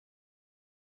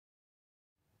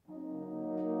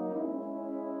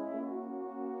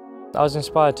I was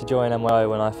inspired to join NYO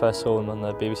when I first saw them on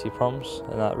the BBC Proms,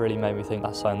 and that really made me think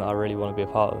that's something that I really want to be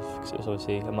a part of, because it was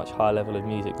obviously a much higher level of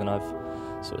music than I've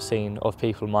sort of seen of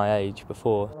people my age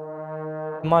before.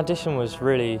 My audition was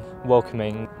really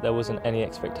welcoming. There wasn't any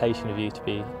expectation of you to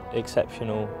be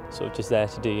exceptional, sort of just there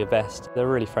to do your best. They're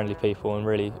really friendly people and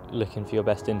really looking for your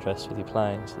best interests with your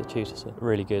playing, so the tutors are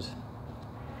really good.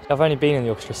 I've only been in the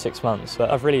orchestra 6 months,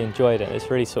 but I've really enjoyed it. It's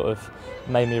really sort of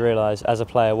made me realise as a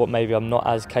player what maybe I'm not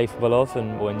as capable of,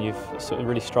 and when you've sort of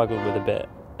really struggled with a bit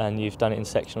and you've done it in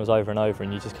sectionals over and over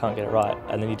and you just can't get it right,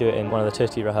 and then you do it in one of the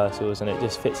tutti rehearsals and it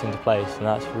just fits into place, and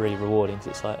that's really rewarding, because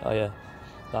it's like, oh yeah,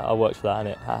 I worked for that and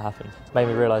it happened. It's made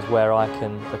me realise where I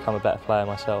can become a better player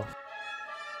myself.